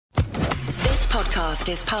podcast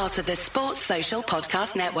is part of the Sports Social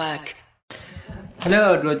Podcast Network.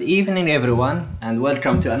 Hello, good evening everyone, and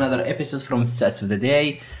welcome to another episode from Stats of the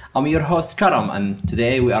Day. I'm your host Karam, and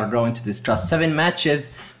today we are going to discuss 7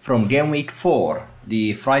 matches from Gameweek 4,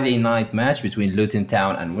 the Friday night match between Luton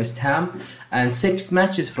Town and West Ham, and 6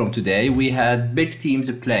 matches from today. We had big teams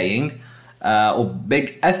playing, or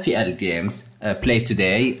big FPL games played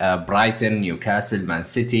today, Brighton, Newcastle, Man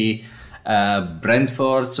City,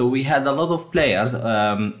 Brentford. So we had a lot of players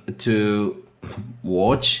to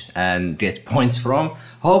watch and get points from.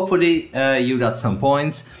 Hopefully you got some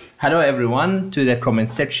points. Hello everyone to the comment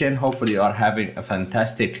section. Hopefully you are having a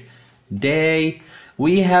fantastic day.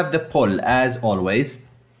 We have the poll as always.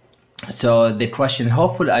 So the question,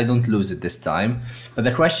 hopefully I don't lose it this time, but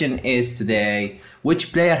the question is today,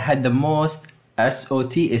 which player had the most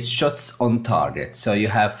SOT is shots on target? So you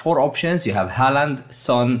have 4 options. You have Haaland,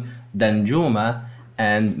 Son, Danjuma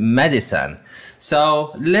and Madison.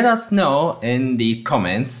 So let us know in the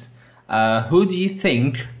comments, who do you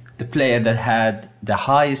think the player that had the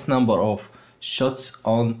highest number of shots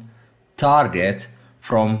on target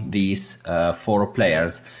from these 4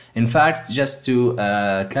 players. In fact, just to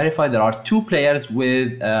clarify, there are 2 players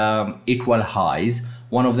with equal highs.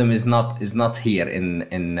 One of them is not here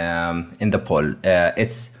in the poll.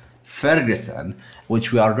 It's Ferguson,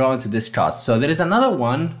 which we are going to discuss. So there is another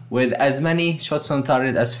one with as many shots on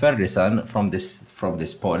target as Ferguson from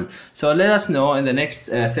this poll. So let us know in the next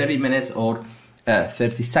 30 minutes or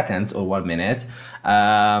 30 seconds or 1 minute.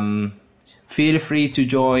 Feel free to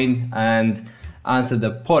join and answer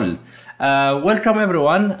the poll. Welcome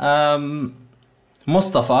everyone.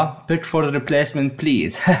 Mustafa, Pickford replacement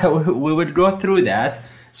please. We will go through that.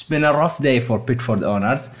 It's been a rough day for Pickford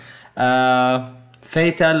owners.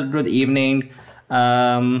 Fatal, good evening.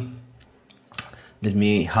 Let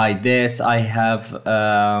me hide this. I have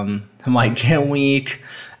my game week.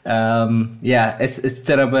 Yeah, it's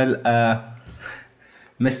terrible.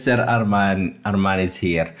 Mr. Arman is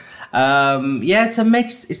here. Yeah, it's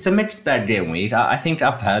a mixed bag game week.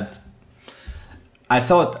 I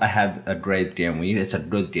thought I had a great game week. It's a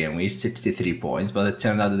good game week, 63 points, but it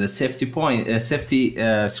turned out that the safety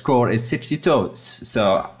score is 62.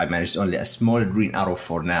 So I managed only a small green arrow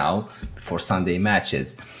for now, for Sunday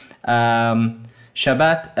matches. Shabat,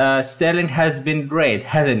 Sterling has been great,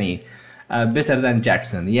 hasn't he? Better than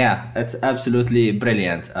Jackson. Yeah, that's absolutely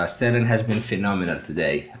brilliant. Sterling has been phenomenal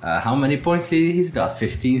today. How many points he's got?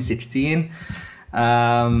 15, 16?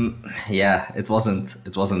 Yeah, it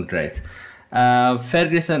wasn't great.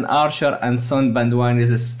 Ferguson, Archer and Son bandwagon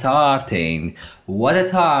is starting. What a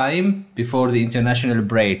time before the international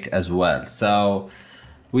break as well. So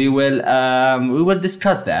we will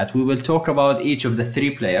discuss that. We will talk about each of the 3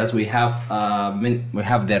 players. We have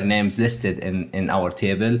their names listed in our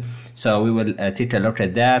table. So we will take a look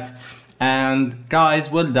at that. And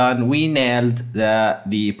guys, well done. We nailed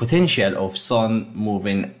the potential of Son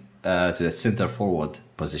moving to the center forward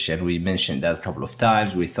position. We mentioned that a couple of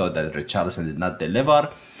times. We thought that Richarlison did not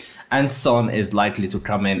deliver, and Son is likely to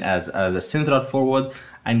come in as a central forward.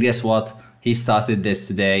 And guess what? He started this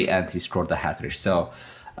today and he scored a hat-trick. So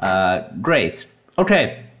great.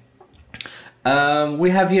 Okay.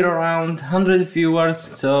 We have here around 100 viewers,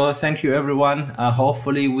 so thank you everyone.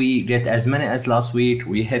 Hopefully we get as many as last week.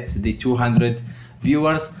 We hit the 200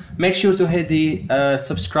 viewers. Make sure to hit the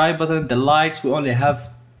subscribe button, the likes. We only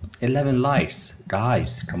have 11 likes.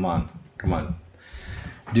 Guys, come on.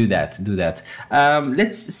 Do that.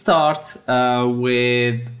 Let's start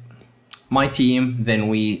with my team, then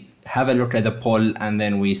we have a look at the poll, and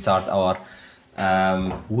then we start our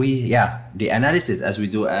the analysis as we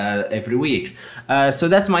do every week. So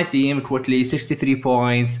that's my team quickly. 63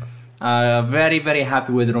 points. Very, very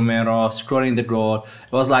happy with Romero scoring the goal.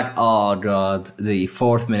 It was like, oh god, the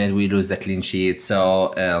 4th minute we lose the clean sheet,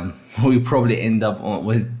 so we probably end up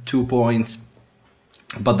with 2 points,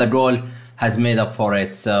 but the goal has made up for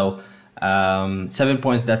it. So 7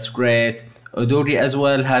 points, that's great. Odori as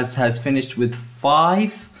well has finished with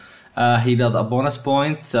 5. He got a bonus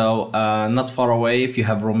point, so not far away if you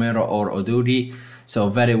have Romero or Odori. So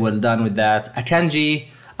very well done with that. Akanji,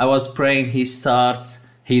 I was praying he starts.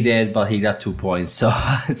 He did, but he got 2 points, so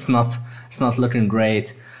it's not looking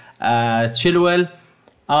great. Chilwell,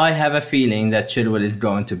 I have a feeling that Chilwell is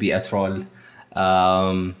going to be a troll.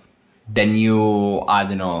 The new, I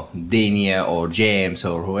don't know, Dania or James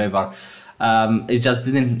or whoever. It just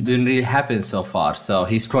didn't really happen so far. So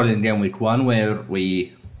he scored in game week 1 where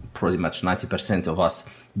we pretty much 90% of us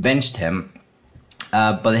benched him,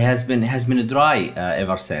 but it has been dry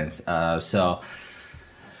ever since. So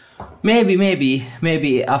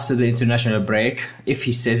Maybe after the international break, if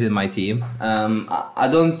he stays in my team. I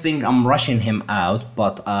don't think I'm rushing him out,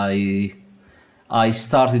 but I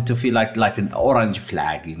started to feel like an orange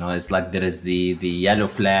flag. It's like there is the yellow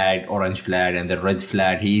flag, orange flag, and the red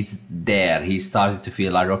flag. He's there. He started to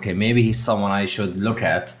feel like, okay, maybe he's someone I should look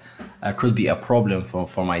at. Could be a problem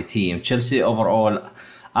for my team. Chelsea overall,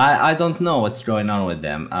 I don't know what's going on with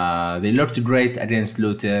them. They looked great against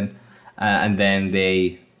Luton, and then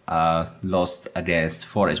they lost against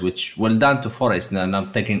Forest, which well done to Forest. No,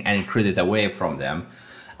 not taking any credit away from them.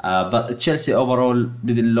 But Chelsea overall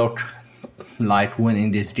didn't look like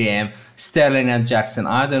winning this game. Sterling and Jackson,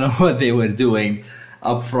 I don't know what they were doing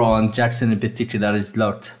up front. Jackson in particular is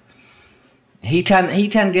locked. He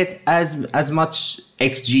can get as much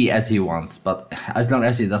XG as he wants, but as long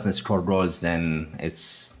as he doesn't score goals, then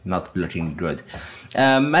it's not looking good.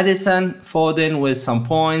 Maddison, Foden with some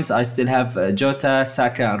points. I still have Jota,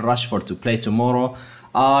 Saka and Rashford to play tomorrow.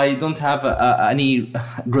 I don't have any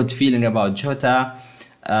good feeling about Jota.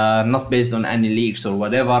 Not based on any leaks or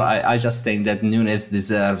whatever. I just think that Nunes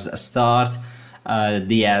deserves a start.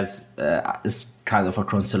 Diaz is kind of a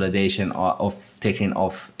consolidation of taking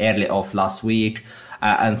early off last week,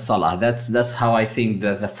 and Salah. That's how I think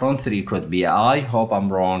that the front three could be. I hope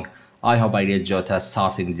I'm wrong. I hope I get Jota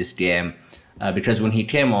starting this game because when he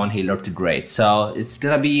came on, he looked great. So it's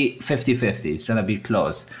gonna be 50-50. It's gonna be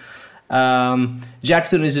close.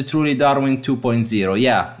 Jackson is a truly Darwin 2.0.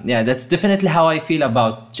 Yeah, that's definitely how I feel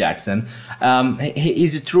about Jackson.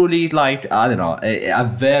 He's truly like, I don't know, a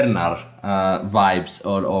Werner vibes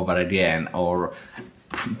all over again, or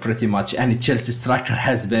pretty much any Chelsea striker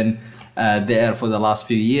has been there for the last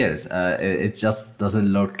few years. It just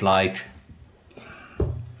doesn't look like.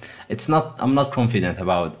 I'm not confident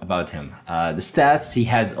about him. The stats, he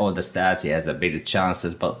has all the stats. He has the bigger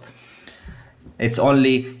chances, but it's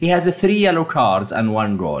only he has 3 yellow cards and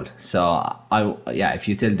 1 goal. So if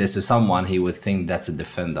you tell this to someone, he would think that's a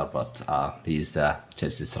defender, but he's the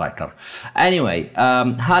Chelsea striker. Anyway,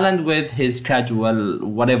 Haaland with his casual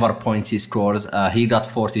whatever points he scores, he got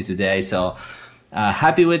 40 today, so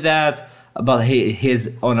happy with that. But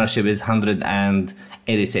his ownership is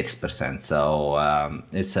 186%, so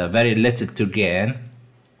it's a very little to gain.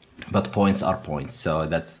 But points are points, so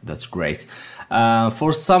that's great.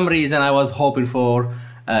 For some reason, I was hoping for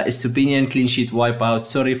Estupinian clean sheet wipeout.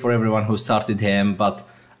 Sorry for everyone who started him, but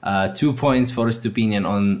 2 points for Estupinian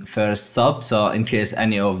on first sub. So in case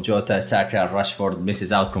any of Jota, Saka, Rashford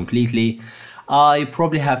misses out completely, I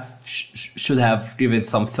probably should have given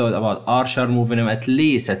some thought about Archer, moving him at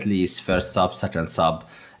least first sub, second sub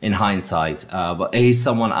in hindsight. But he's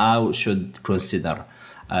someone I should consider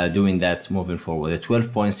doing that moving forward. The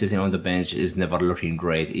 12 points sitting on the bench is never looking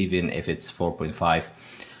great, even if it's 4.5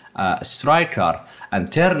 striker. And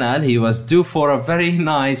Ternal, he was due for a very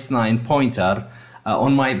nice 9-pointer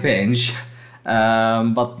on my bench,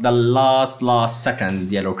 but the last second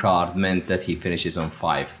yellow card meant that he finishes on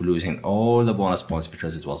 5, losing all the bonus points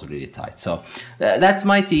because it was really tight. So that's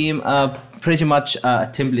my team, pretty much a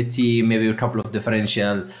template team, maybe a couple of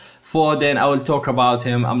differentials. Foden, I will talk about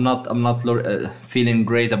him. I'm not feeling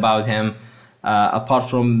great about him. Apart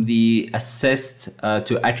from the assist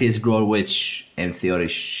to Ake's goal, which in theory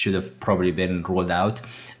should have probably been ruled out.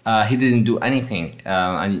 He didn't do anything,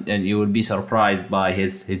 and you will be surprised by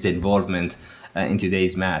his involvement in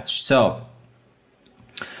today's match. So,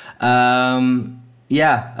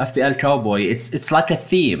 FPL Cowboy. It's like a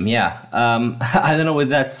theme. I don't know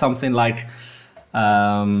whether that's something like.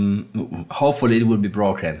 Hopefully it will be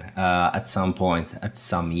broken at some point, at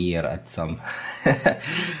some year, at some.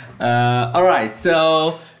 All right,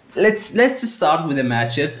 so let's start with the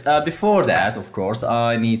matches. Before that, of course,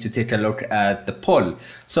 I need to take a look at the poll.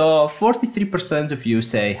 So 43% of you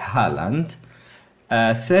say Haaland,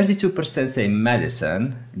 32% say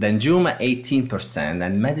Maddison, then Juma 18%,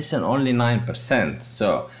 and Maddison only 9%.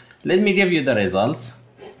 So let me give you the results.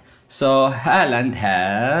 So Haaland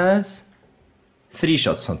has 3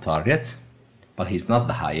 shots on target, but he's not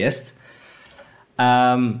the highest.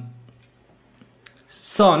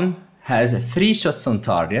 Son has 3 shots on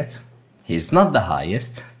target. He's not the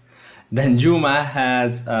highest. Then Juma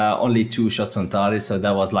has only 2 shots on target, so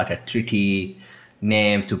that was like a tricky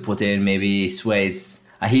name to put in. Maybe sways.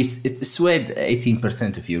 It swayed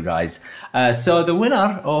 18% of you guys. So the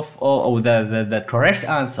winner of the correct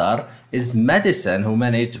answer is Maddison, who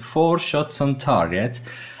managed 4 shots on target.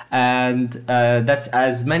 And that's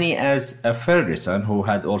as many as Ferguson, who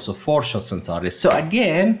had also 4 shots on target. So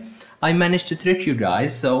again, I managed to trick you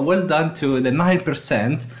guys. So well done to the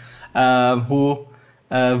 9% who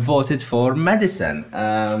voted for Madison.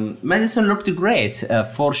 Madison looked great.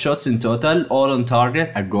 4 shots in total, all on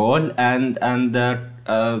target, a goal, and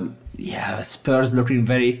Spurs looking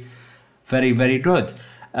very, very, very good.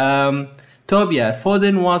 Tobia,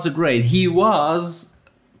 Foden was great. He was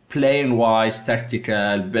playing wise,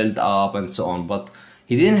 tactical, build up, and so on, but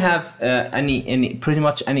he didn't have pretty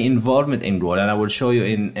much any involvement in goal, and I will show you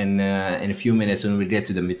in a few minutes when we get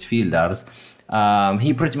to the midfielders.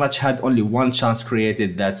 He pretty much had only one chance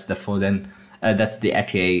created. That's the Foden, that's the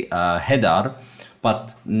Ake header,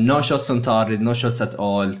 but no shots on target, no shots at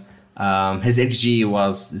all. His XG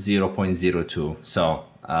was 0.02. So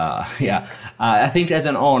I think as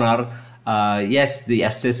an owner, yes, the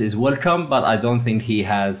assist is welcome, but I don't think he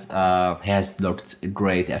has looked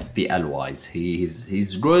great FPL wise.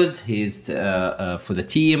 He's good. He's for the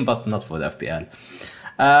team, but not for the FPL.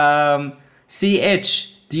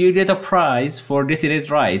 CH, do you get a prize for getting it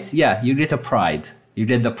right? Yeah, you get a pride. You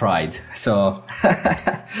get the pride. So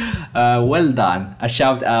well done. A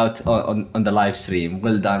shout out on the live stream.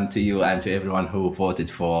 Well done to you and to everyone who voted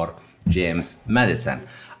for James Madison.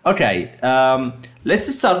 Okay, let's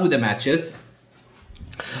start with the matches.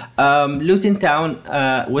 Luton Town,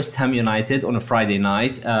 West Ham United on a Friday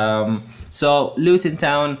night. So Luton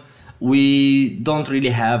Town, we don't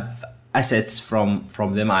really have assets from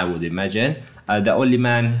them, I would imagine. The only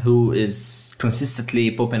man who is consistently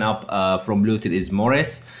popping up from Luton is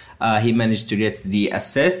Morris. He managed to get the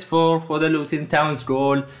assist for the Luton Town's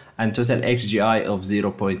goal and total XGI of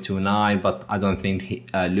 0.29, but I don't think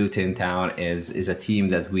Luton Town is a team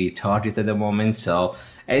that we target at the moment, so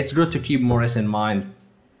it's good to keep Morris in mind,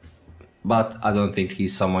 but I don't think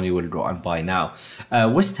he's someone you will go and buy now.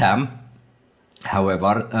 West Ham,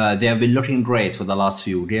 however, they have been looking great for the last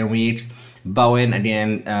few game weeks. Bowen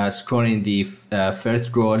again scoring the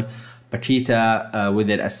first goal, Paqueta with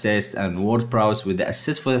the assist, and Ward-Prowse with the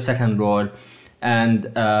assist for the second goal, and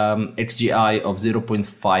XGI of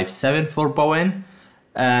 0.57 for Bowen.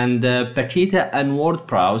 And Paqueta and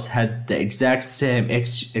Ward-Prowse had the exact same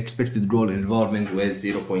expected goal involvement with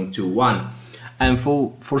 0.21. And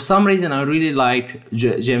for some reason, I really like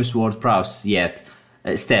James Ward-Prowse yet.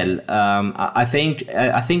 Still, I think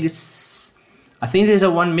there's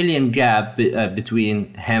a 1 million gap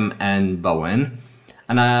between him and Bowen,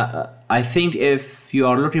 and I think if you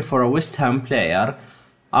are looking for a West Ham player,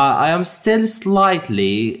 I am still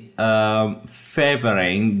slightly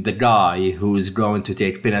favoring the guy who is going to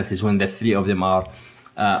take penalties when the three of them are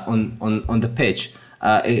on the pitch.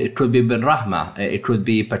 It could be Ben Rahma, it could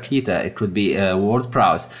be Paqueta, it could be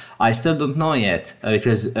Ward-Prowse. I still don't know yet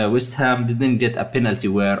because West Ham didn't get a penalty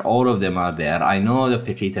where all of them are there. I know that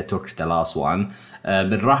Paqueta took the last one.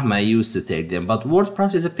 Ben Rahma used to take them, but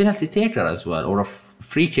Ward-Prowse is a penalty taker as well, or a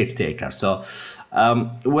free kick taker. So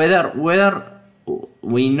whether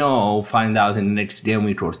we find out in the next game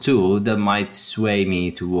week or two, that might sway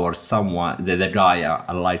me towards someone, the guy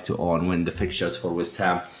I like to own when the fixtures for West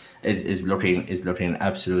Ham is looking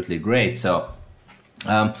absolutely great. So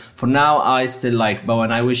for now, I still like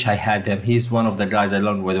Bowen. I wish I had him. He's one of the guys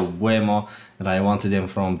along with Wemo that I wanted him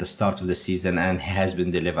from the start of the season, and he has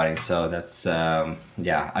been delivering. So that's I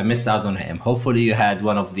missed out on him. Hopefully you had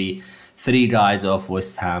one of the 3 guys of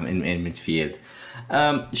West Ham in midfield.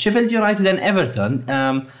 Sheffield United and Everton.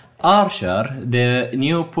 Archer, the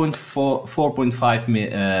new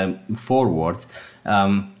 4.5 forward,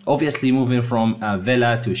 obviously moving from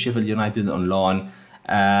Villa to Sheffield United on loan.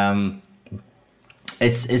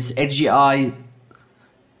 Its XGI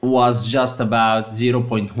was just about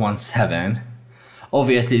 0.17.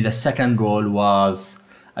 Obviously, the second goal was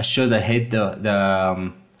a shot that hit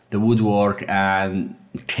the woodwork and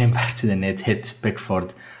came back to the net, hit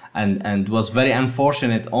Pickford, and was very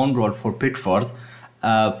unfortunate on goal for Pickford.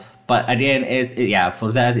 But again,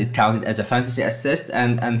 for that it counted as a fantasy assist,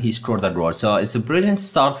 and he scored a goal. So it's a brilliant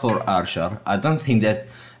start for Archer. I don't think that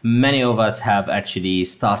many of us have actually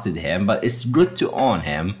started him, but it's good to own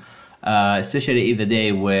him, especially in the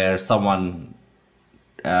day where someone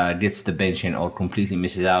gets the benching or completely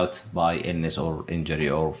misses out by illness or injury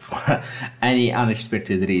or for any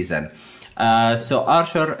unexpected reason. So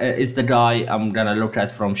Archer is the guy I'm gonna look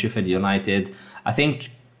at from Sheffield United. I think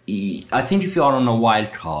if you are on a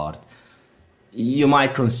wild card, you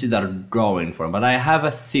might consider going for him. But I have a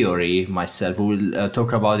theory myself. We will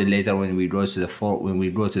talk about it later when we go to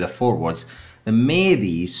the forwards. That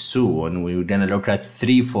maybe soon we're gonna look at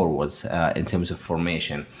 3 forwards in terms of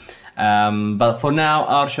formation. But for now,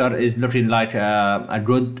 Archer is looking like a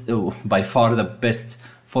good, by far the best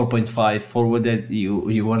 4.5 forward that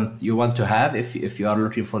you want to have if you are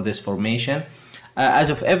looking for this formation. As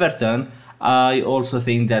of Everton, I also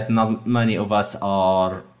think that not many of us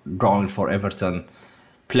are going for Everton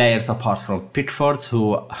players apart from Pickford,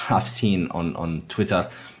 who I've seen on Twitter.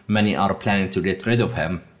 Many are planning to get rid of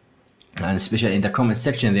him. And especially in the comment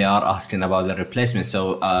section, they are asking about the replacement.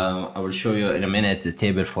 So I will show you in a minute the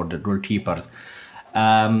table for the goalkeepers.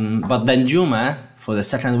 But Danjuma, for the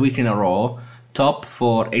second week in a row, top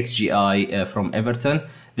for XGI from Everton.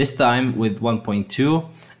 This time with 1.2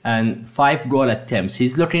 and 5 goal attempts.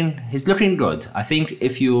 He's looking good. I think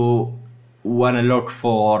if you want to look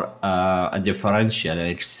for a differential, an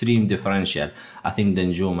extreme differential, I think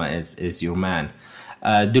Danjuma is your man.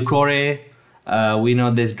 Decore, we know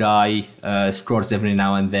this guy scores every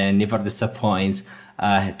now and then, never disappoints.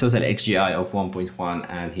 Total XGI of 1.1,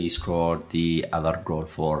 and he scored the other goal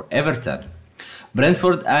for Everton.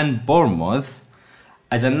 Brentford and Bournemouth.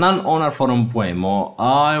 As a non-owner for Mbeumo,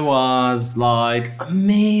 I was like,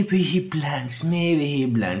 maybe he blanks.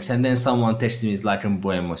 And then someone texted me, it's like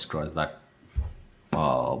Mbeumo scores. Like,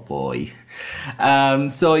 oh boy.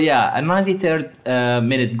 So yeah, a 93rd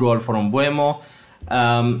minute goal for Mbeumo.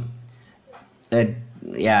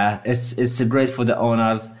 Yeah, it's great for the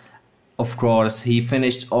owners. Of course, he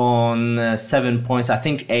finished on 7 points. I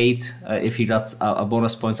think 8 if he got a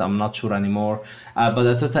bonus points. I'm not sure anymore. But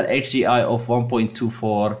a total HGI of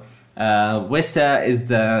 1.24. Wessa is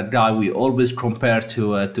the guy we always compare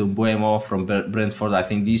to Mbeumo from Brentford. I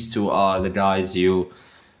think these two are the guys you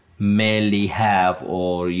mainly have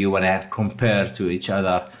or you want to compare to each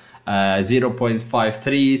other.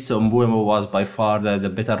 0.53. So Mbeumo was by far the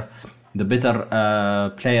better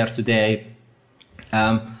player today.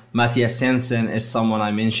 Matthias Jensen is someone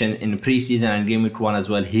I mentioned in preseason and Gameweek 1 as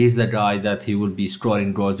well. He's the guy that he will be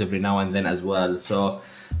scoring goals every now and then as well. So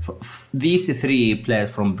these 3 players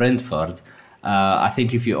from Brentford, I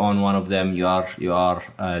think if you own one of them, you are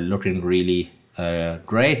looking really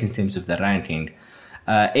great in terms of the ranking.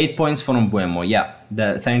 8 points from Mbeumo. Yeah,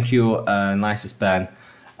 thank you, nice span.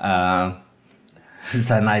 It's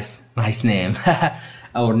a nice name.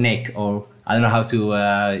 Or Nick, or I don't know how to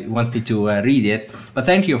want me to read it, but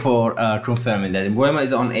thank you for confirming that. Mbeumo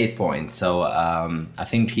is on 8 points, so I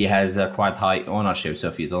think he has quite high ownership. So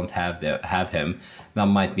if you don't have him, that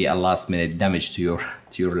might be a last minute damage to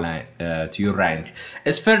your rank.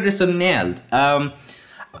 Is Ferguson nailed?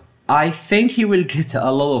 I think he will get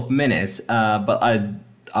a lot of minutes, but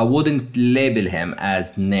I wouldn't label him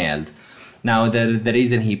as nailed. Now, the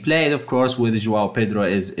reason he played, of course, with Joao Pedro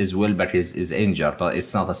is Welbeck is injured, but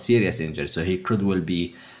it's not a serious injury, so he could will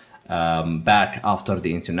be back after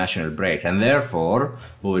the international break. And therefore,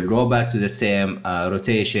 we will go back to the same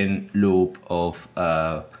rotation loop of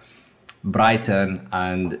Brighton,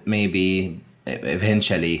 and maybe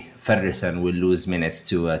eventually Ferguson will lose minutes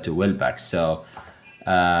to Welbeck. So,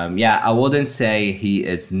 yeah, I wouldn't say he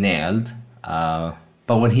is nailed, but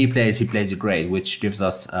when he plays great, which gives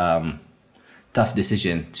us tough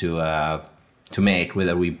decision to make,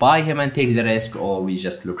 whether we buy him and take the risk or we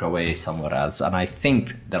just look away somewhere else. And I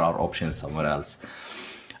think there are options somewhere else.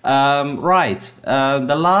 Right.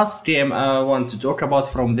 The last game I want to talk about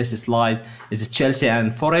from this slide is Chelsea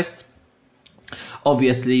and Forest.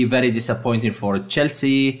 Obviously, very disappointing for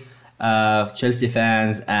Chelsea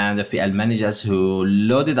fans and FPL managers who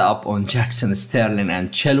loaded up on Jackson, Sterling,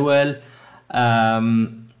 and Chilwell.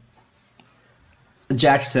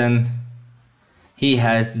 Jackson, he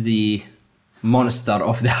has the monster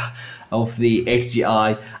of the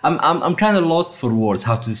XGI. I'm kind of lost for words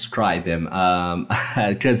how to describe him,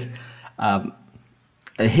 because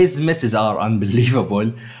his misses are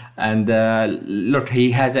unbelievable. And look,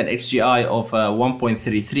 he has an XGI of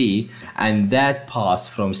 1.33, and that pass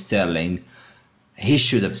from Sterling, he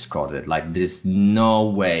should have scored it. Like, there's no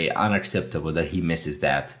way, unacceptable that he misses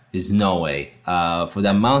that. There's no way. For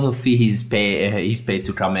the amount of fee he's paid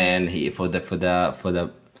to come in, for the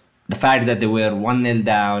fact that they were 1-0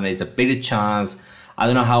 down, there's a bigger chance. I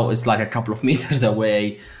don't know how it's like a couple of meters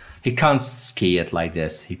away. He can't ski it like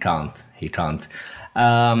this. He can't.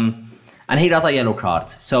 And he got a yellow card.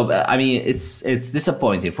 So I mean, it's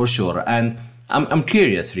disappointing for sure. And I'm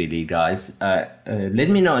curious, really, guys. Let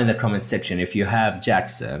me know in the comment section if you have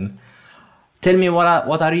Jackson. Tell me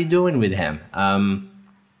what are you doing with him.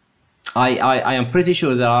 I am pretty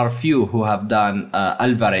sure there are a few who have done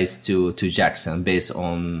Alvarez to Jackson based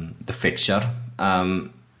on the fixture.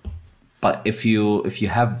 But if you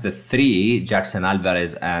have the 3, Jackson,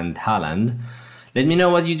 Alvarez, and Haaland, let me know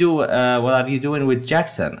what you do. What are you doing with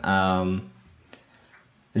Jackson?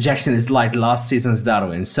 Jackson is like last season's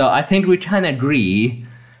Darwin, so I think we can agree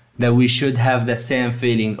that we should have the same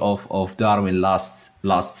feeling of Darwin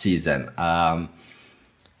last season.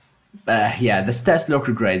 Yeah, the stats look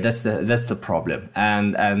great. That's the problem.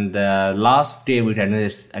 And last game we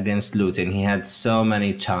against Luton, he had so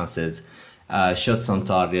many chances, shots on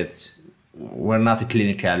target were not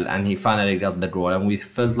clinical, and he finally got the goal. And we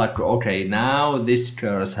felt like, okay, now this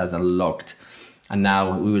curse has unlocked, and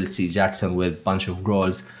now we will see Jackson with a bunch of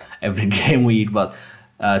goals every game week. But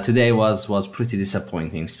today was pretty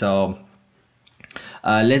disappointing. So.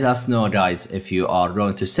 Let us know, guys, if you are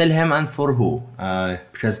going to sell him and for who,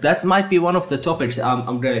 because that might be one of the topics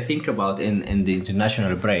I'm going to think about in the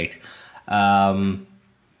international break.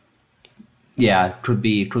 Yeah, could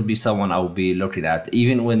be someone I will be looking at,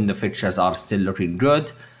 even when the fixtures are still looking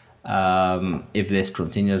good. If this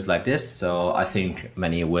continues like this, so I think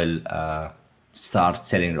many will start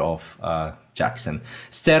selling off Jackson.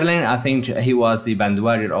 Sterling, I think he was the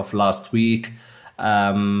bandwagon of last week.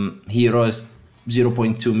 He rose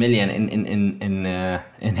 0.2 million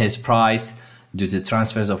in his price due to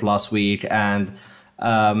transfers of last week, and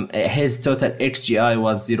his total XGI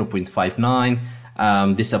was 0.59.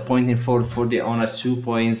 Disappointing for the owners, 2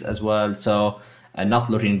 points as well, so not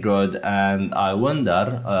looking good, and I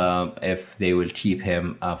wonder if they will keep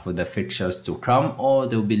him for the fixtures to come, or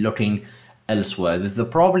they'll be looking elsewhere. The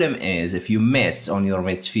problem is, if you miss on your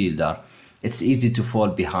midfielder, it's easy to fall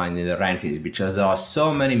behind in the rankings, because there are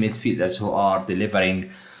so many midfielders who are delivering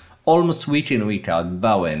almost week in, week out.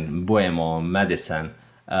 Bowen, Buemo, Madison,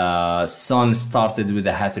 Son started with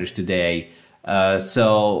a hat-trick today.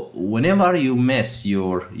 So whenever you miss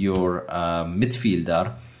your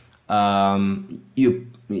midfielder,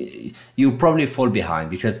 you probably fall behind,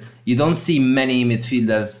 because you don't see many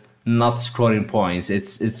midfielders not scoring points.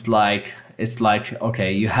 It's like,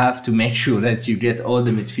 okay, you have to make sure that you get all the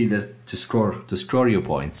midfielders to score your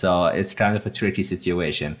points. So it's kind of a tricky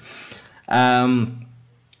situation.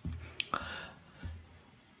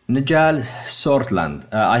 Nigel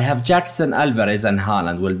Sortland, I have Jackson, Alvarez and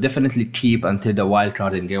Haaland will definitely keep until the wild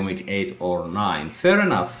card in game week 8 or 9. Fair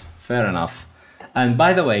enough. And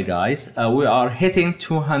by the way, guys, we are hitting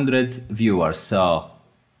 200 viewers, so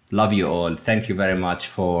love you all. Thank you very much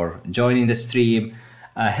for joining the stream.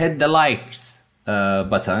 Hit the likes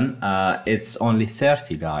button. It's only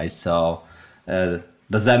 30, guys, so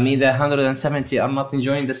does that mean that 170 are not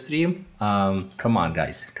enjoying the stream? Come on,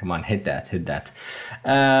 guys, come on, hit that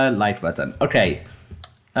like button. Okay,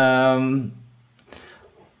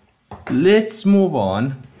 let's move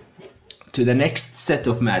on to the next set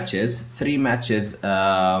of matches. 3 matches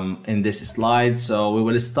in this slide, so we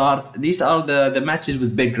will start. These are the matches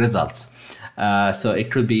with big results. So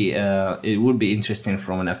it would be interesting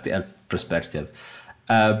from an FPL perspective.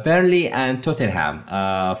 Burnley and Tottenham.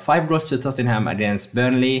 5 goals to Tottenham against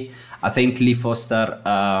Burnley. I think Lee Foster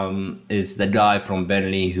is the guy from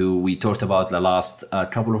Burnley who we talked about the last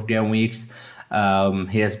couple of game weeks.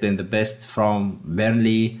 He has been the best from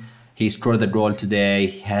Burnley. He scored the goal today.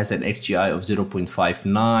 He has an XGI of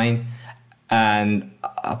 0.59. And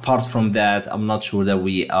apart from that, I'm not sure that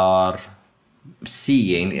we are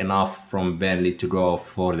seeing enough from Burnley to go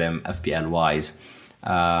for them FPL wise.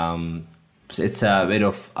 So it's a bit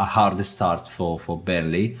of a hard start for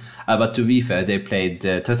Burnley. But to be fair, they played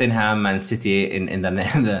Tottenham and City in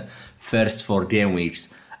the first 4 game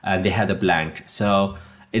weeks. They had a blank. So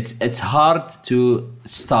it's hard to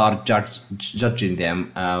start judging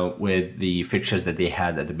them with the fixtures that they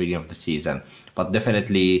had at the beginning of the season. But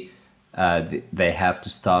definitely they have to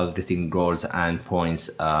start getting goals and points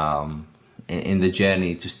in the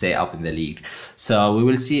journey to stay up in the league. So we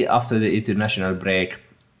will see after the international break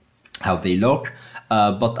how they look.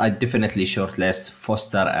 But I definitely shortlist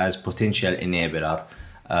Foster as potential enabler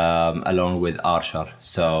along with Archer.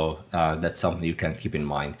 So that's something you can keep in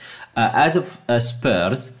mind. As of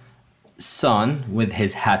Spurs, Son with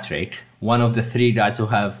his hat-trick, one of the 3 guys who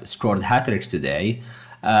have scored hat-tricks today,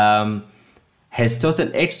 his total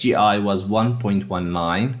XGI was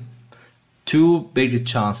 1.19. 2 big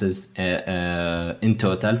chances in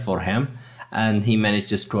total for him, and he managed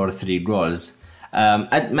to score 3 goals.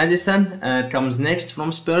 At Madison comes next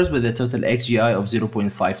from Spurs with a total XGI of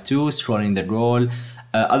 0.52, scoring the goal.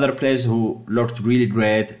 Other players who looked really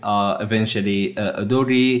great eventually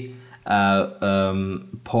Odori,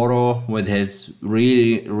 Poro with his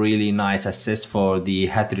really nice assist for the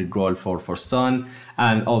hat-trick goal for Son,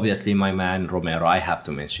 and obviously my man Romero. I have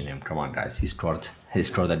to mention him. Come on, guys, he scored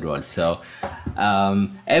a goal. So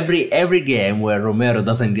every game where Romero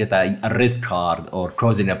doesn't get a red card or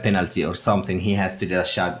causing a penalty or something, he has to get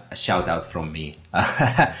a shout out from me.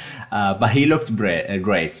 But he looked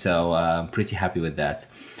great, so I'm pretty happy with that.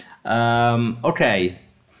 Okay,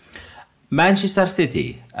 Manchester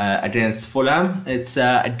City against Fulham. It's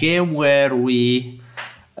a game where we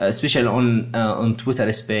especially on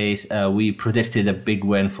Twitter Space, we predicted a big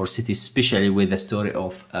win for City, especially with the story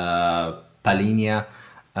of Palinia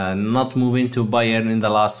not moving to Bayern in the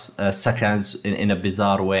last seconds in a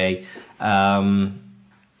bizarre way.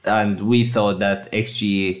 And we thought that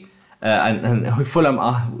XG and Fulham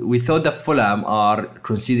we thought that Fulham are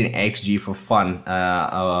considering XG for fun,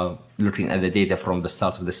 looking at the data from the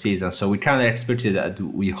start of the season. So we kind of expected that.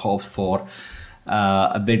 We hoped for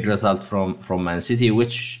a big result from Man City,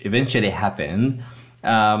 which eventually happened.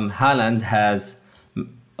 Haaland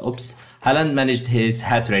managed his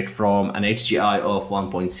hat-trick from an XGI of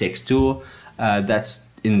 1.62. That's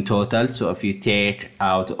in total. So if you take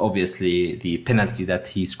out obviously the penalty that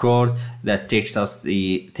he scored, that takes his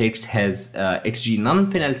XG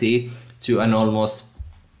non-penalty to an almost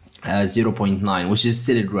 0.9, which is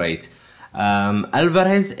still great.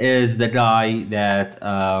 Alvarez is the guy that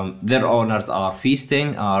their owners are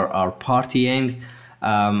feasting, are partying.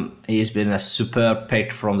 He's been a superb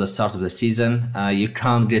pick from the start of the season. You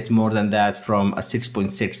can't get more than that from a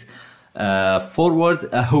 6.6 forward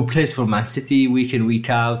who plays for Man City week in, week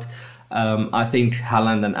out. I think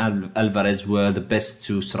Haaland and Alvarez were the best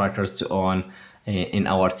two strikers to own in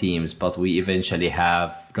our teams, but we eventually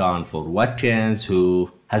have gone for Watkins,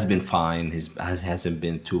 who has been fine, hasn't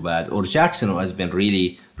been too bad, or Jackson, who has been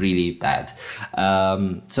really, really bad.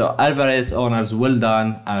 So Alvarez owners, well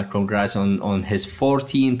done. Congrats on his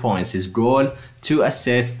 14 points, his goal, 2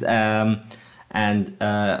 assists, and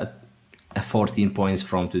 14 points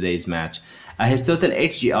from today's match. His total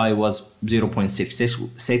HGI was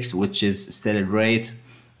 0.66, which is still great.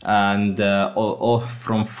 And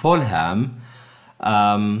from Fulham,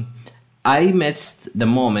 I missed the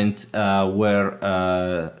moment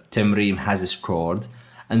where Tim Ream has scored.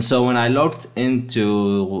 And so when I looked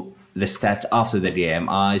into the stats after the game,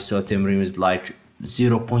 I saw Tim Ream is like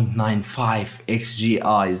 0.95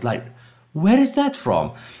 XGI. It's like, where is that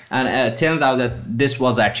from? And it turned out that this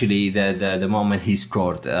was actually the moment he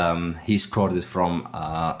scored. He scored it from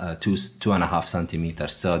 2.5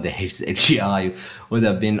 centimeters. So the XGI would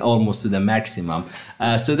have been almost to the maximum.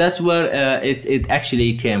 So that's where it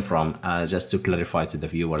actually came from. Just to clarify to the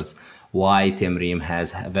viewers why Tim Ream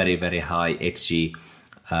has a very, very high XG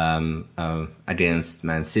against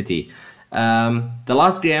Man City. The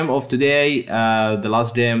last game of today, the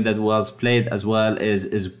last game that was played as well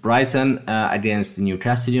is Brighton against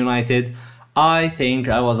Newcastle United. I think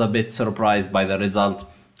I was a bit surprised by the result,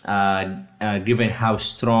 given how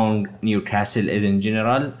strong Newcastle is in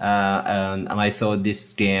general, and I thought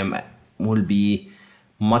this game will be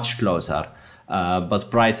much closer. But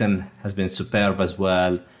Brighton has been superb as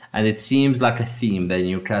well, and it seems like a theme that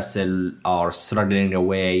Newcastle are struggling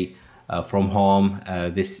away from home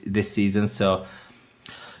this season. So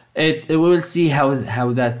we will see how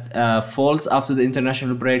that falls after the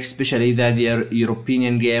international break, especially that the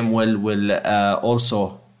European game will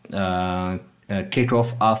also kick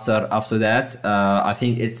off after that. I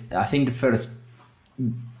think the first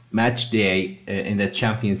match day in the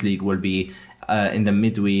Champions League will be in the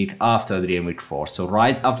midweek after the Gameweek 4. So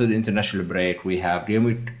right after the international break, we have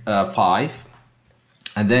Gameweek 5.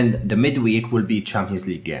 And then the midweek will be Champions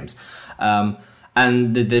League games,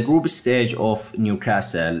 and the group stage of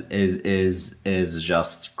Newcastle is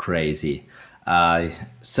just crazy.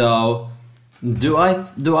 So do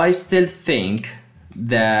I still think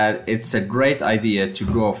that it's a great idea to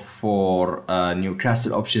go for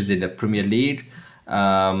Newcastle options in the Premier League?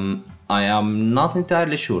 I am not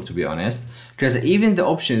entirely sure, to be honest, because even the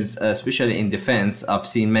options, especially in defense, I've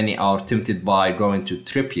seen many are tempted by going to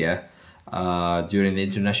Trippier. During the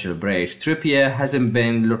international break, Trippier hasn't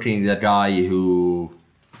been looking the guy who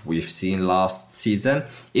we've seen last season.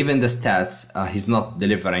 Even the stats, he's not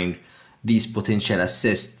delivering these potential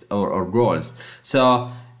assists or goals. So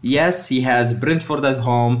yes, he has Brentford at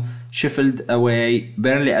home, Sheffield away,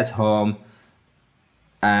 Burnley at home,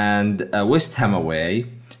 and West Ham away.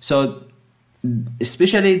 So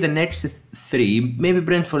especially the next 3, maybe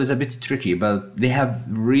Brentford is a bit tricky, but they have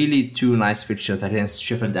really 2 nice fixtures against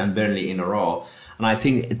Sheffield and Burnley in a row. And I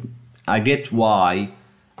think I get why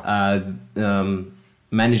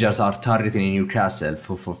managers are targeting Newcastle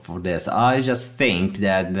for this. I just think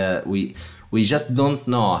that we just don't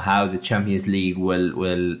know how the Champions League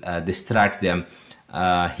will distract them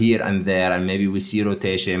here and there, and maybe we see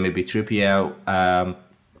rotation, maybe Trippier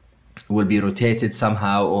will be rotated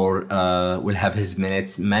somehow, or will have his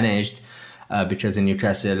minutes managed, because the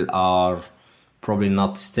Newcastle are probably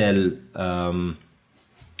not still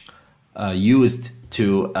used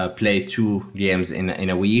to play 2 games in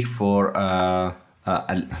a week for a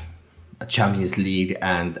Champions League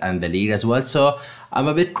and the league as well. So I'm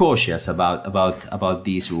a bit cautious about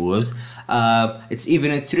these rules. It's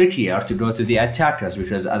even trickier to go to the attackers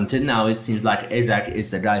because until now it seems like Isaac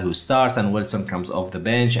is the guy who starts and Wilson comes off the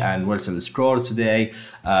bench and Wilson scores today.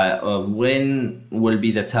 When will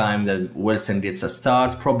be the time that Wilson gets a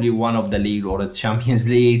start? Probably one of the league or the Champions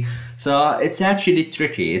League. So it's actually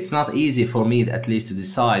tricky. It's not easy for me at least to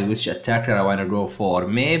decide which attacker I want to go for.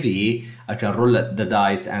 Maybe I can roll the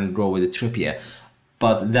dice and go with Trippier.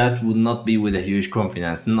 But that would not be with a huge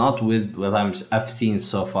confidence, not with what I've seen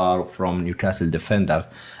so far from Newcastle defenders.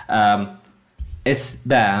 Bam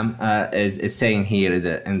is saying here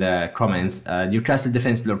in the comments, Newcastle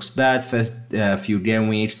defense looks bad first few game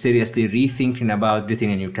weeks. Seriously rethinking about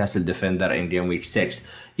getting a Newcastle defender in game week 6.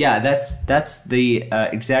 Yeah, that's the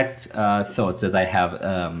exact thoughts that I have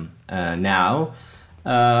now.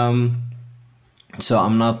 So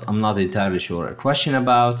I'm not entirely sure. A question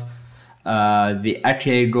about the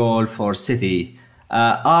Ake goal for City.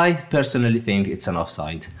 I personally think it's an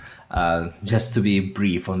offside. Just to be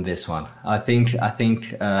brief on this one, I think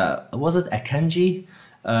was it Akanji?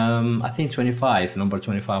 I think number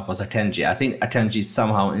 25 was Akanji. I think Akanji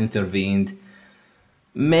somehow intervened.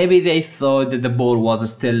 Maybe they thought that the ball was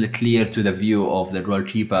still clear to the view of the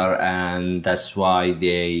goalkeeper, and that's why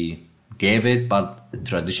they gave it. But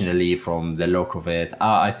traditionally, from the look of it,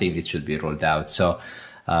 I think it should be ruled out. So.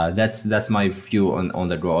 That's my view on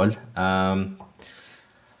the goal.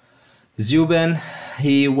 Zubin,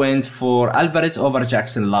 he went for Alvarez over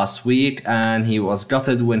Jackson last week and he was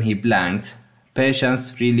gutted when he blanked.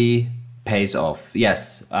 Patience really pays off.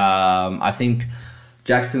 Yes, I think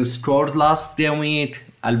Jackson scored last game week.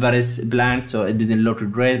 Alvarez blanked, so it didn't look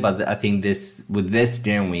great. But I think with this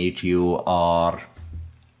game week, you are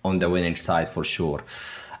on the winning side for sure.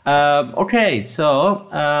 Okay, so.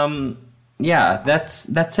 Yeah,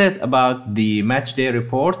 that's it about the match day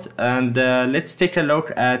report, and let's take a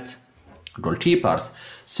look at goalkeepers.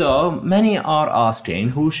 So many are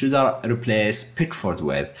asking who should I replace Pickford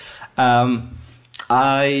with.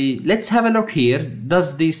 Let's have a look here.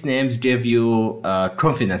 Does these names give you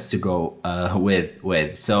confidence to go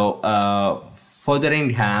with? So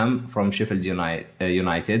Fotheringham from Sheffield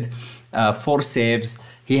United, 4 saves.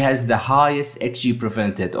 He has the highest XG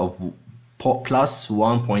prevented of plus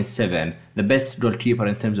 1.7, the best goalkeeper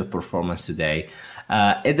in terms of performance today.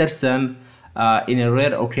 Ederson, in a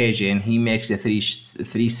rare occasion, he makes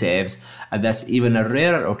three saves, and that's even a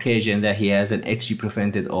rare occasion that he has an XG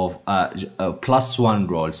prevented of plus 1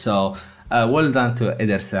 goal. So well done to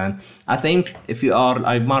Ederson. I think if you are,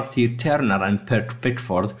 I marked here Turner and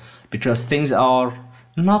Pickford because things are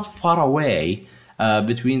not far away.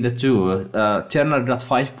 Between the two, Turner got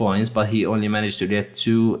 5 points, but he only managed to get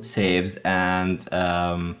 2 saves and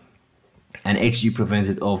an XG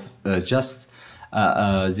prevented of just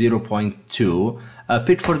 0.2.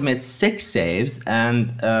 Pickford made 6 saves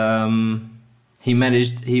and he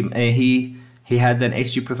had an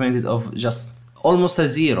XG prevented of just almost a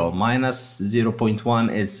 0, minus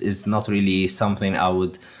 0.1 is not really something I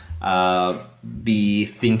would be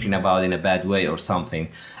thinking about in a bad way or something.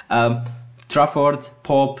 Trafford,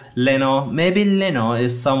 Pope, Leno. Maybe Leno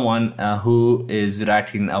is someone who is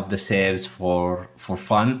racking up the saves for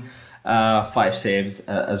fun. 5 saves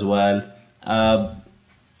as well. But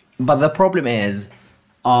the problem is,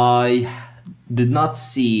 I did not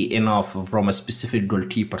see enough from a specific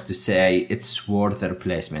goalkeeper to say it's worth a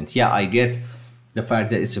replacement. Yeah, I get the fact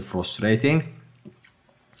that it's frustrating,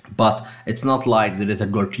 but it's not like there is a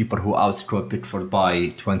goalkeeper who outscored Pickford by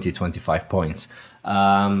 20-25 points.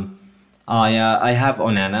 I have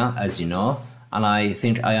Onana, as you know, and I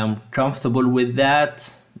think I am comfortable with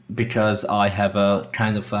that because I have a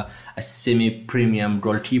kind of a semi-premium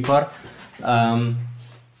goalkeeper. But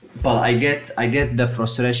I get the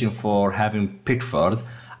frustration for having Pickford.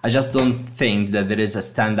 I just don't think that there is a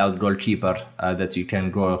standout goalkeeper that you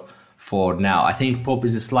can go for now. I think Pope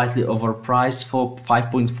is slightly overpriced for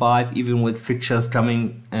 5.5, even with fixtures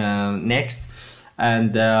coming next.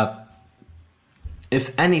 And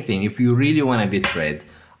if anything, if you really want to get rid,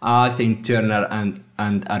 I think Turner and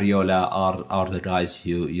Areola are the guys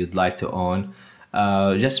you'd like to own,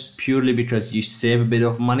 just purely because you save a bit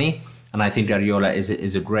of money. And I think Areola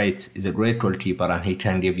is a great goalkeeper, and he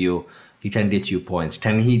can get you points.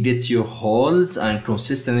 Can he get you holes and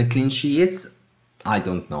consistent clean sheets? I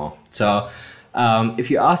don't know. So if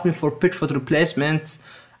you ask me for Pickford replacements,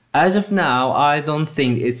 as of now, I don't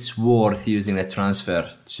think it's worth using a transfer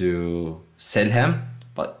to sell him.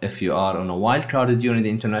 But if you are on a wild card during the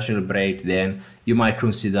international break, then you might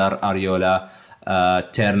consider Areola,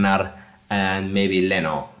 Turner, and maybe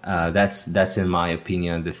Leno. That's in my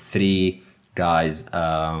opinion the 3 guys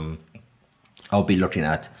I'll be looking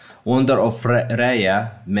at. Wonder of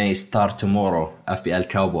Raya may start tomorrow, FPL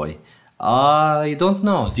Cowboy. I don't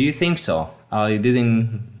know. Do you think so? I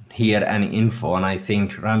didn't hear any info, and I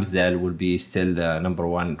think Ramsdale will be still the number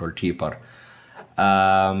one goalkeeper.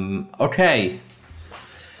 Okay.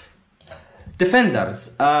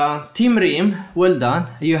 Defenders. Team Ream, well done.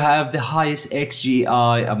 You have the highest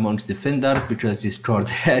XGI amongst defenders because you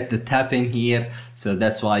scored at the tap-in here. So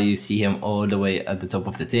that's why you see him all the way at the top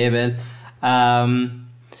of the table.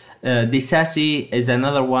 Disasi is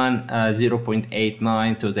another one,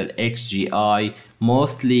 0.89 total XGI,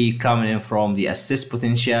 mostly coming in from the assist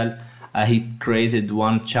potential. He created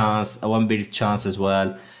one big chance as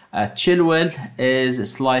well. Chilwell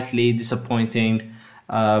is slightly disappointing.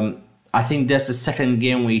 I think that's the second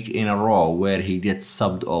game week in a row where he gets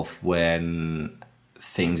subbed off when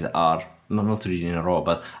things are not really in a row,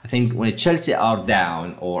 but I think when Chelsea are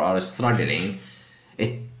down or are struggling,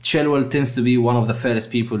 Chilwell tends to be one of the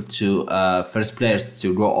first players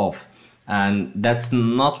to go off, and that's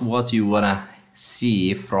not what you wanna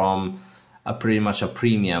see from pretty much a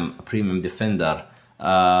premium defender.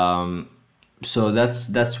 So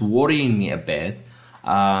that's worrying me a bit.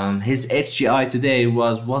 His HGI today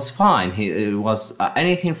was fine. It was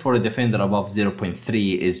anything for a defender above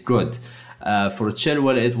 0.3 is good. For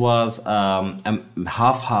Chilwell, it was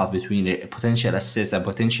half between the potential assists and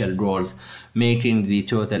potential goals, making the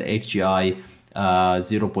total HGI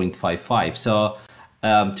 0.55. So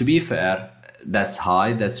to be fair, that's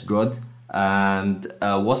high, that's good. And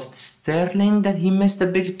was it Sterling that he missed a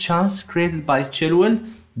big chance created by Chilwell?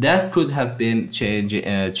 That could have been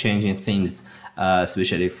changing things,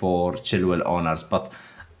 especially for Chilwell owners. But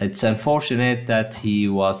it's unfortunate that he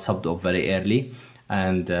was subbed off very early,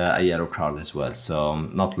 and a yellow card as well, so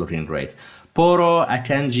not looking great. Porro,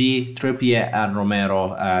 Akanji, Trippier, and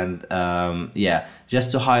Romero, and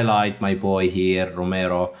just to highlight my boy here,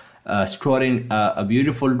 Romero, scoring a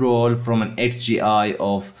beautiful goal from an XGI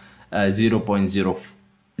of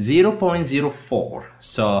 0.04.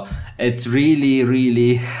 So it's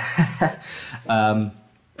really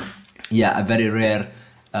a very rare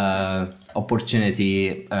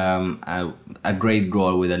opportunity, a great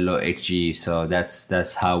goal with a low XG. So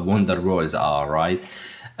that's how wonder goals are, right?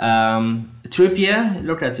 Trippier,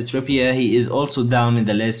 look at the Trippier. He is also down in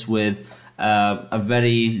the list with a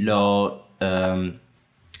very low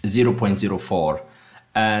 0.04,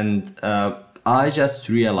 and I just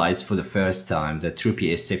realized for the first time that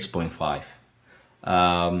Trippier is 6.5.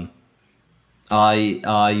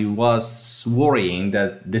 I was worrying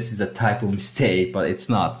that this is a type of mistake, but it's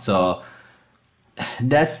not. So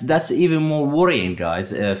that's even more worrying,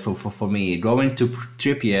 guys. For me, going to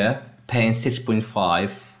Trippier, paying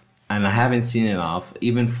 6.5, and I haven't seen enough,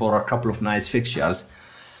 even for a couple of nice fixtures.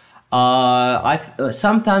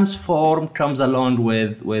 Sometimes form comes along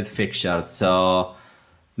with fixtures, so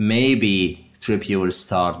maybe Trippier will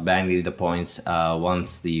start banging the points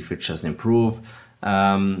once the fixtures improve.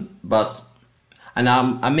 I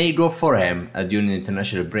may go for him during the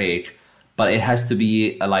international break, but it has to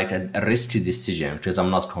be like a risky decision because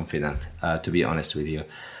I'm not confident, to be honest with you.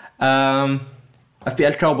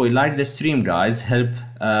 FPL Cowboy, like the stream, guys. Help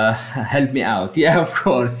me out. Yeah, of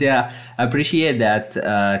course. Yeah, appreciate that,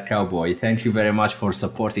 Cowboy. Thank you very much for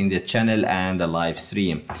supporting the channel and the live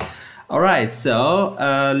stream. All right, so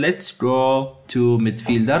let's go to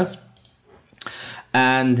midfielders,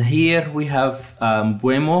 and here we have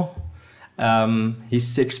Buemo. He's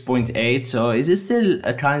 6.8, so is still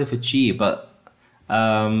a kind of a cheap, but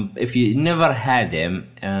if you never had him,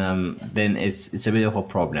 then it's a bit of a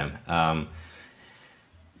problem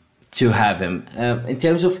to have him. In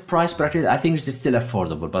terms of price bracket, I think it's still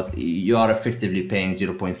affordable, but you are effectively paying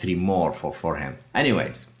 0.3 more for him.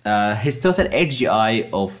 Anyways, his total XGI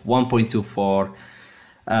of 1.24,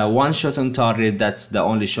 one shot on target, that's the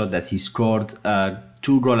only shot that he scored,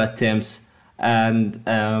 2 goal attempts, and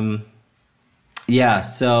a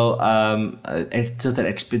total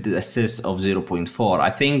expected assists of 0.4. I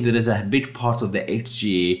think there is a big part of the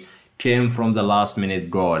XG came from the last minute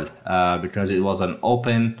goal, because it was an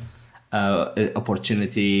open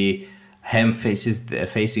opportunity, him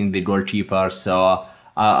facing the goalkeeper. So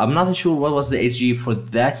I'm not sure what was the XG for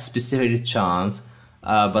that specific chance,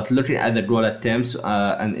 but looking at the goal attempts,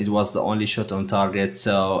 and it was the only shot on target,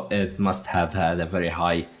 so it must have had a very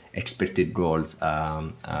high expected goals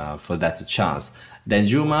for that chance. Then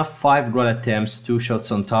Juma, 5 goal attempts, 2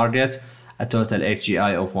 shots on target, a total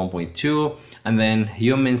XGI of 1.2. And then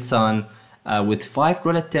Heung-min Son with 5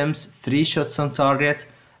 goal attempts, 3 shots on target,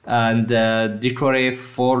 and Decore,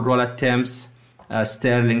 4 goal attempts,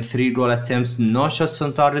 Sterling, 3 goal attempts, no shots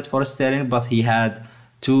on target for Sterling, but he had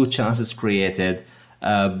 2 chances created.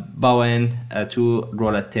 Bowen, 2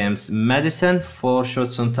 goal attempts. Madison, 4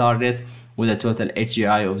 shots on target with a total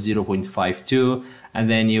HGI of 0.52. And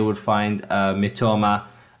then you will find Mitoma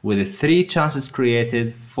with 3 chances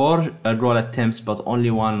created, 4 goal attempts, but only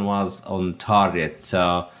 1 was on target.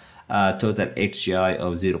 So total HGI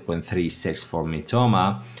of 0.36 for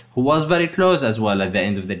Mitoma, who was very close as well at the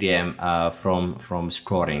end of the game from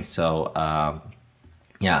scoring. So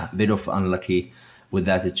yeah, a bit of unlucky with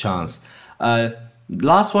that chance.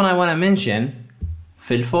 Last one I want to mention,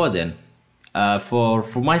 Phil Foden.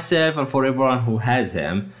 For myself and for everyone who has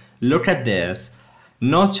him, look at this.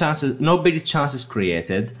 No chances, no big chances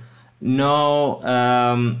created. No,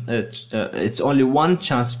 it's only 1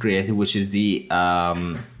 chance created, which is the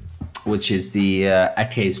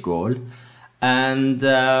Ake's goal, and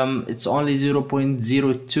it's only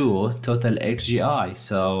 0.02 total XGI.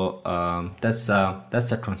 So that's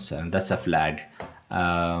a concern. That's a flag.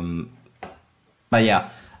 But yeah,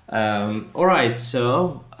 all right.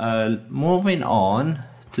 So moving on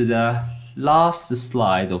to the last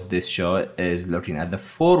slide of this show is looking at the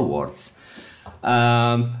forwards.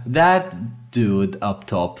 That dude up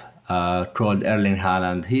top, called Erling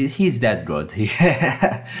Haaland, he's that good.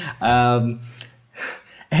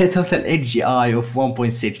 A total XGI of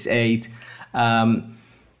 1.68.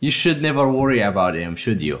 You should never worry about him,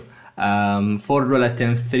 should you? 4 goal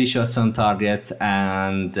attempts, 3 shots on target,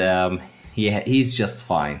 and he's just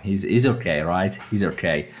fine. He's okay, right? He's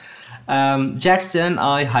okay. Jackson,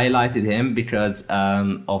 I highlighted him because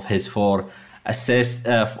of his 4 assists.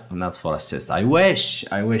 Not 4 assists. I wish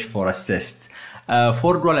for assists.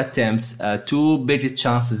 4 goal attempts, 2 big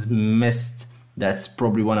chances missed. That's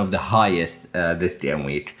probably one of the highest this game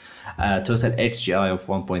week. Total HGI of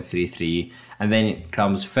 1.33. And then it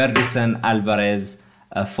comes Ferguson, Alvarez,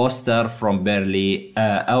 Foster from Burnley,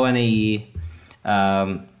 Owanee,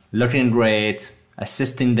 looking great,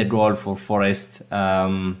 assisting the goal for Forest,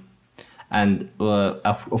 and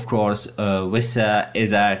of course Wissa,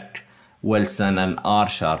 Isaac, Wilson and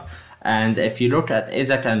Archer. And if you look at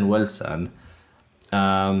Isaac and Wilson,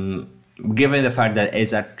 given the fact that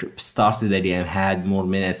Isaac started the game, had more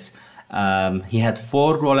minutes, he had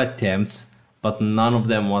 4 goal attempts, but none of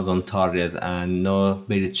them was on target and no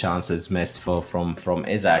big chances missed from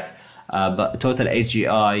Isaac. But total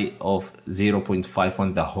HGI of 0.5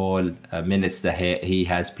 on the whole minutes that he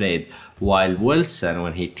has played. While Wilson,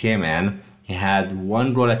 when he came in, he had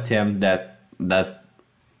 1 goal attempt that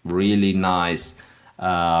really nice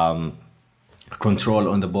control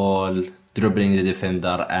on the ball, dribbling the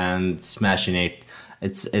defender and smashing it.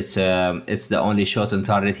 It's the only shot on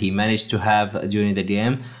target he managed to have during the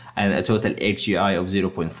game, and a total HGI of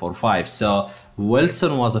 0.45. So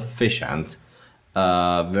Wilson was efficient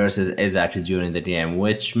versus Isaac during the game,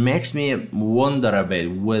 which makes me wonder a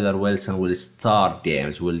bit whether Wilson will start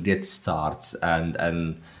games, will get starts,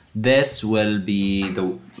 and this will be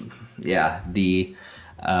the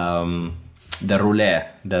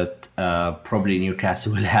roulette that probably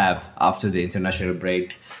Newcastle will have after the international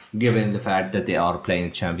break, given the fact that they are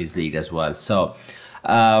playing Champions League as well. So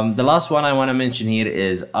the last one I want to mention here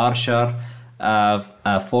is Archer,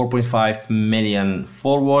 4.5 million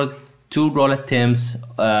forward, 2 goal attempts.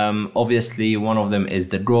 Obviously, one of them is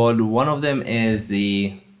the goal, one of them is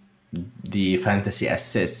the fantasy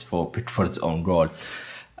assist for Pickford's own goal.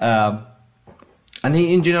 And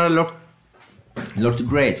he in general looked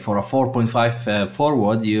great for a 4.5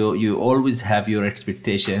 forward. You always have your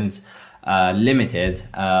expectations limited,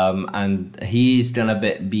 and he's gonna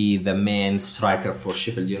be the main striker for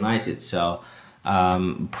Sheffield United. So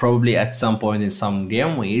probably at some point in some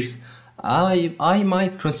game weeks, I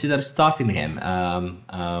might consider starting him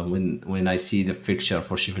when I see the fixture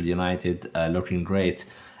for Sheffield United looking great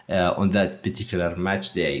on that particular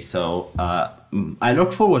match day. So I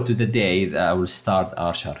look forward to the day that I will start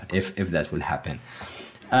Archer, if that will happen.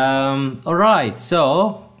 All right,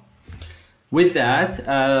 so with that,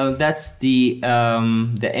 that's the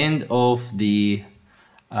end of the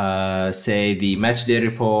the match day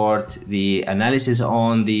report, the analysis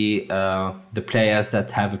on the players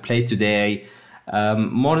that have played today.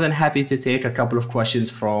 More than happy to take a couple of questions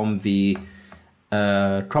from the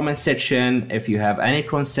comment section. If you have any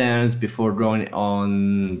concerns before going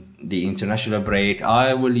on the international break,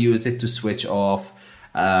 I will use it to switch off,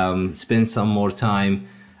 spend some more time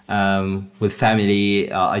with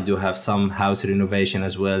family. I do have some house renovation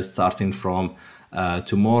as well, starting from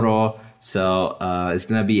tomorrow. So it's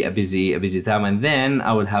gonna be a busy time, and then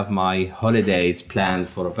I will have my holidays planned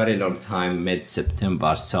for a very long time,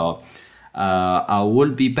 mid-September. So I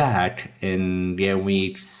will be back in game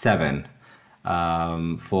week 7.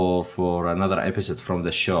 for another episode from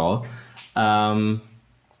the show.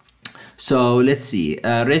 So let's see.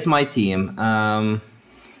 Rate my team.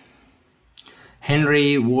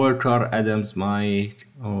 Henry, Walker, Adams, Mike.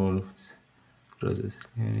 Oh,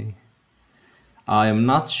 Henry. I am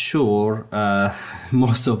not sure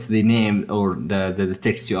most of the name or the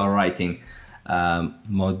text you are writing.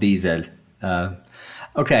 Mo Diesel.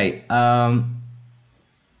 Okay.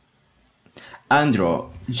 Andrew,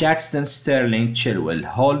 Jackson, Sterling, Chilwell.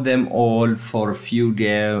 Hold them all for a few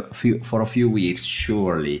weeks,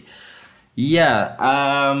 surely. Yeah.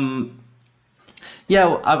 I'm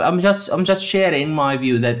just sharing my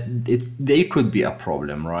view that they could be a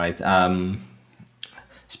problem, right?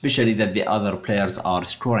 Especially that the other players are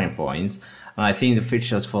scoring points, and I think the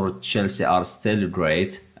fixtures for Chelsea are still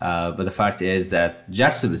great. But the fact is that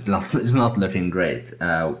Jackson is not looking great,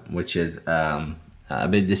 which is a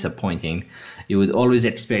bit disappointing. You would always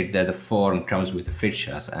expect that the form comes with the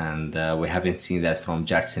fixtures, and we haven't seen that from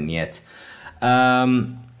Jackson yet.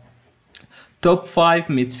 Top 5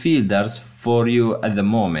 midfielders for you at the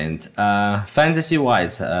moment,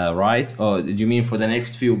 fantasy-wise, right? Or do you mean for the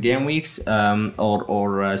next few game weeks,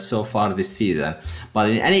 or so far this season?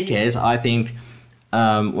 But in any case, I think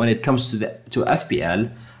when it comes to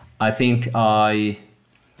FPL, I think I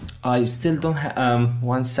still don't have.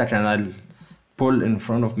 1 second, I'll pull in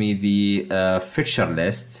front of me the fixture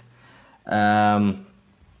list.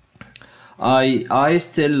 I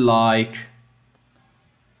still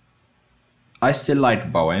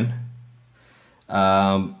like Bowen,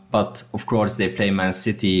 but of course they play Man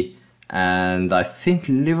City and I think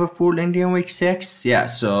Liverpool in game week 6. Yeah,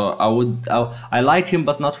 so I like him,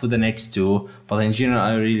 but not for the next two. But in general,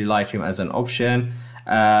 I really like him as an option.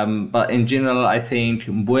 But in general, I think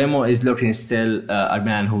Mbuemo is looking still a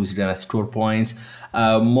man who's gonna score points.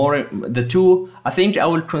 The two, I think I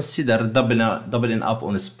will consider doubling up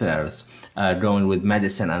on Spurs, going with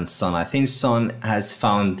Madison and Son. I think Son has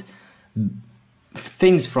found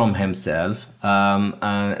things from himself,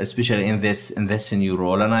 especially in this new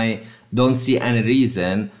role, and I don't see any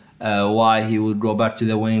reason why he would go back to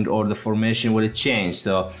the wing or the formation will change.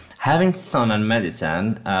 So having Son and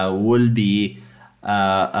Madison will be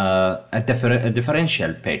a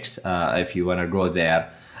differential picks if you want to go there.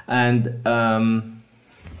 And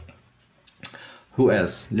who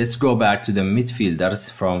else? Let's go back to the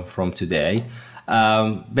midfielders from today.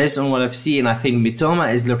 Based on what I've seen, I think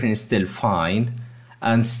Mitoma is looking still fine,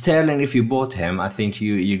 and Sterling, if you bought him, I think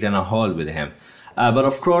you're gonna hold with him. But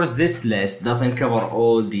of course, this list doesn't cover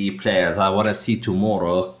all the players I want to see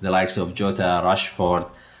tomorrow, the likes of Jota, Rashford,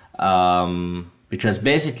 because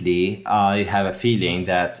basically I have a feeling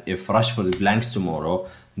that if Rashford blanks tomorrow,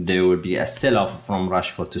 there will be a sell-off from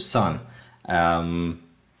Rashford to Son.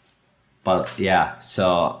 But yeah,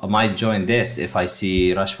 so I might join this if I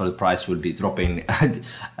see Rashford price will be dropping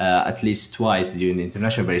at least twice during the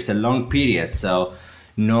international break. It's a long period, so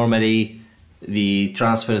normally the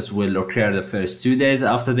transfers will occur the first 2 days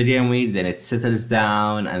after the game week, then it settles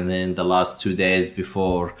down, and then the last 2 days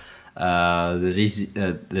before the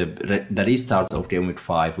restart of game week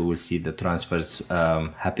 5, we will see the transfers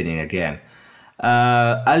happening again.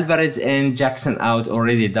 Alvarez and Jackson out,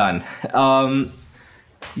 already done.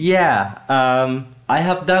 I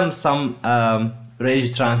have done some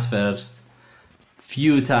rage transfers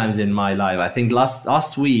few times in my life. I think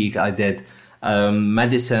last week I did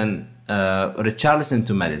Madison, Richarlison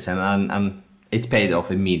to Madison, and it paid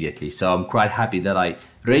off immediately. So I'm quite happy that I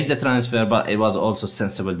raised the transfer, but it was also a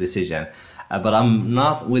sensible decision. But I'm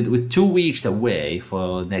not with 2 weeks away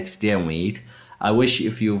for next game week. I wish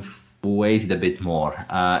if you've waited a bit more.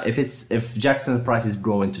 If Jackson's price is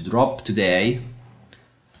going to drop today,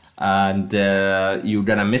 and you're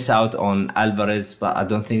gonna miss out on Alvarez, but I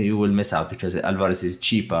don't think you will miss out because Alvarez is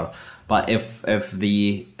cheaper. But if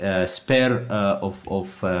the spare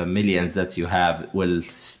of millions that you have will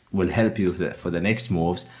help you for the next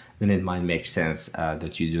moves, then it might make sense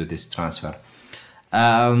that you do this transfer.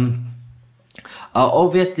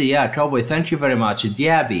 Obviously, yeah, Cowboy, thank you very much.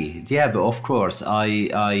 Diaby, of course.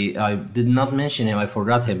 I did not mention him. I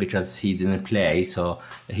forgot him because he didn't play, so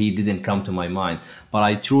he didn't come to my mind. But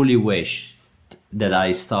I truly wish that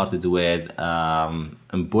I started with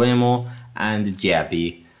Mbuemo and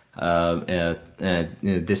Diaby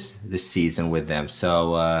this season with them.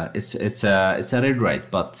 So it's a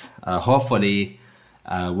regret, but hopefully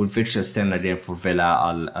with fixtures stand again for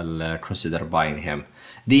Villa, I'll consider buying him.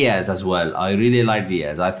 Diaz as well. I really like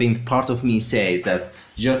Diaz. I think part of me says that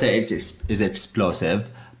Jota is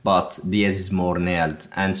explosive, but Diaz is more nailed.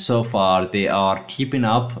 And so far they are keeping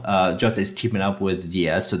up. Jota is keeping up with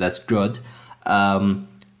Diaz, so that's good.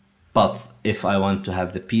 But if I want to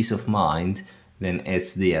have the peace of mind, then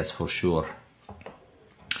it's Diaz for sure.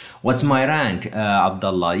 What's my rank,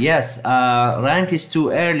 Abdullah? Yes, rank is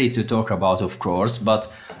too early to talk about, of course,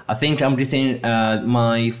 but I think I'm getting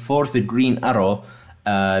my 4th green arrow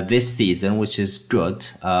this season, which is good,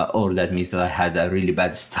 or that means that I had a really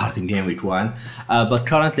bad start in game week 1. But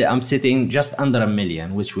currently I'm sitting just under 1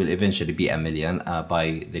 million, which will eventually be 1 million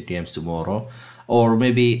by the games tomorrow. Or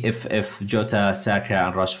maybe if Jota, Saka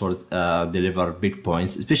and Rashford deliver big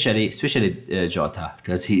points, especially Jota,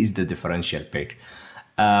 because he is the differential pick.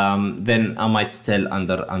 Then I might still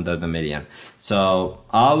under the million. So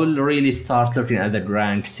I will really start looking at the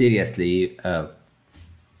rank seriously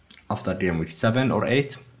after game week 7 or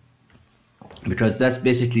 8, because that's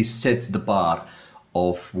basically sets the bar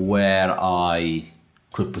of where I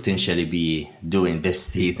could potentially be doing this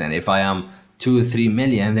season. If I am 2-3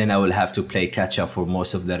 million, then I will have to play catch up for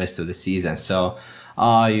most of the rest of the season. So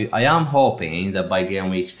I am hoping that by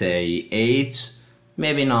game week, say 8,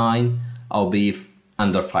 maybe 9, I'll be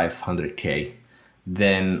under 500k.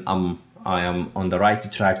 Then I am on the right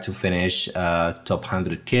track to finish top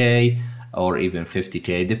 100k or even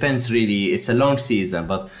 50k. Depends really. It's a long season,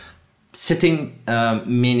 but setting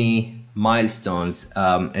mini milestones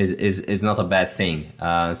is not a bad thing.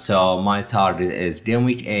 So my target is game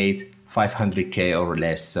week 8, 500k or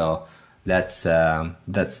less. So that's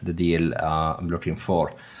the deal I'm looking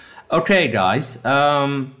for. Okay, guys.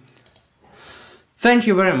 Thank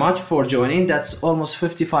you very much for joining. That's almost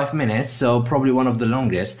 55 minutes, so probably one of the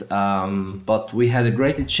longest. But we had a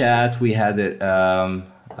great chat. We had a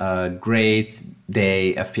great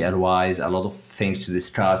day FPL-wise, a lot of things to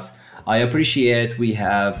discuss. I appreciate we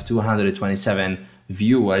have 227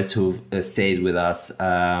 viewers who stayed with us.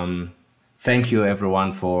 Thank you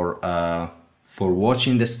everyone for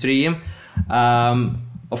watching the stream.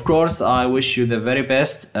 Of course, I wish you the very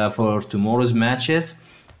best for tomorrow's matches.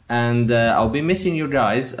 And I'll be missing you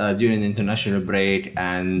guys during the international break,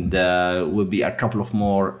 and will be a couple of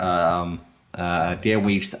more game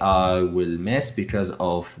weeks I will miss because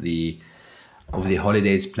of the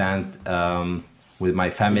holidays planned with my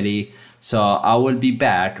family. So I will be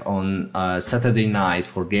back on Saturday night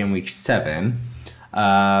for game week 7.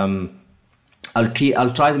 I'll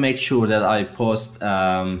try to make sure that I post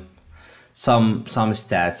some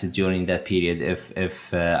stats during that period.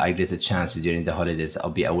 If I get a chance during the holidays, I'll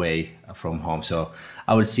be away from home, so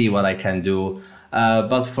I will see what I can do.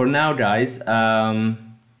 But for now, guys,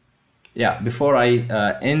 before I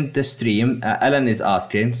end the stream, Alan is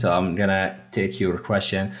asking, so I'm gonna take your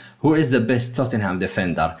question. Who is the best Tottenham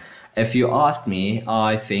defender? If you ask me,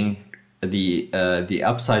 I think the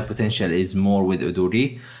upside potential is more with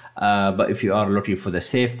Uduri. But if you are looking for the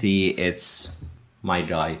safety, it's my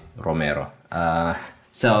guy Romero.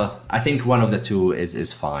 So I think one of the two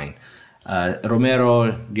is fine.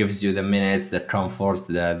 Romero gives you the minutes, the comfort,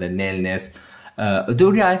 the nailness.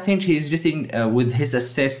 Uduri, I think he's getting with his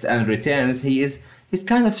assists and returns, he's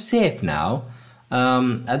kind of safe now.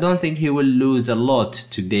 I don't think he will lose a lot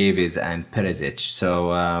to Davies and Perisic.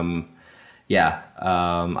 So I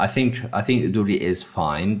think Uduri is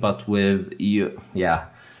fine, but with you,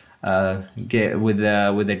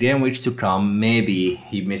 with the game weeks to come, maybe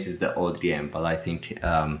he misses the odd game, but I think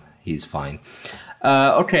he's fine.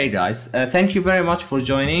 Okay, guys, thank you very much for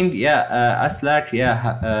joining. Aslak,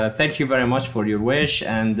 thank you very much for your wish,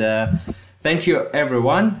 and thank you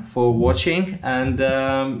everyone for watching. And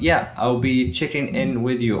I'll be checking in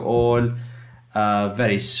with you all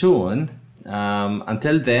very soon.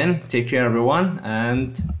 Until then, take care everyone,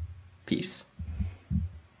 and peace.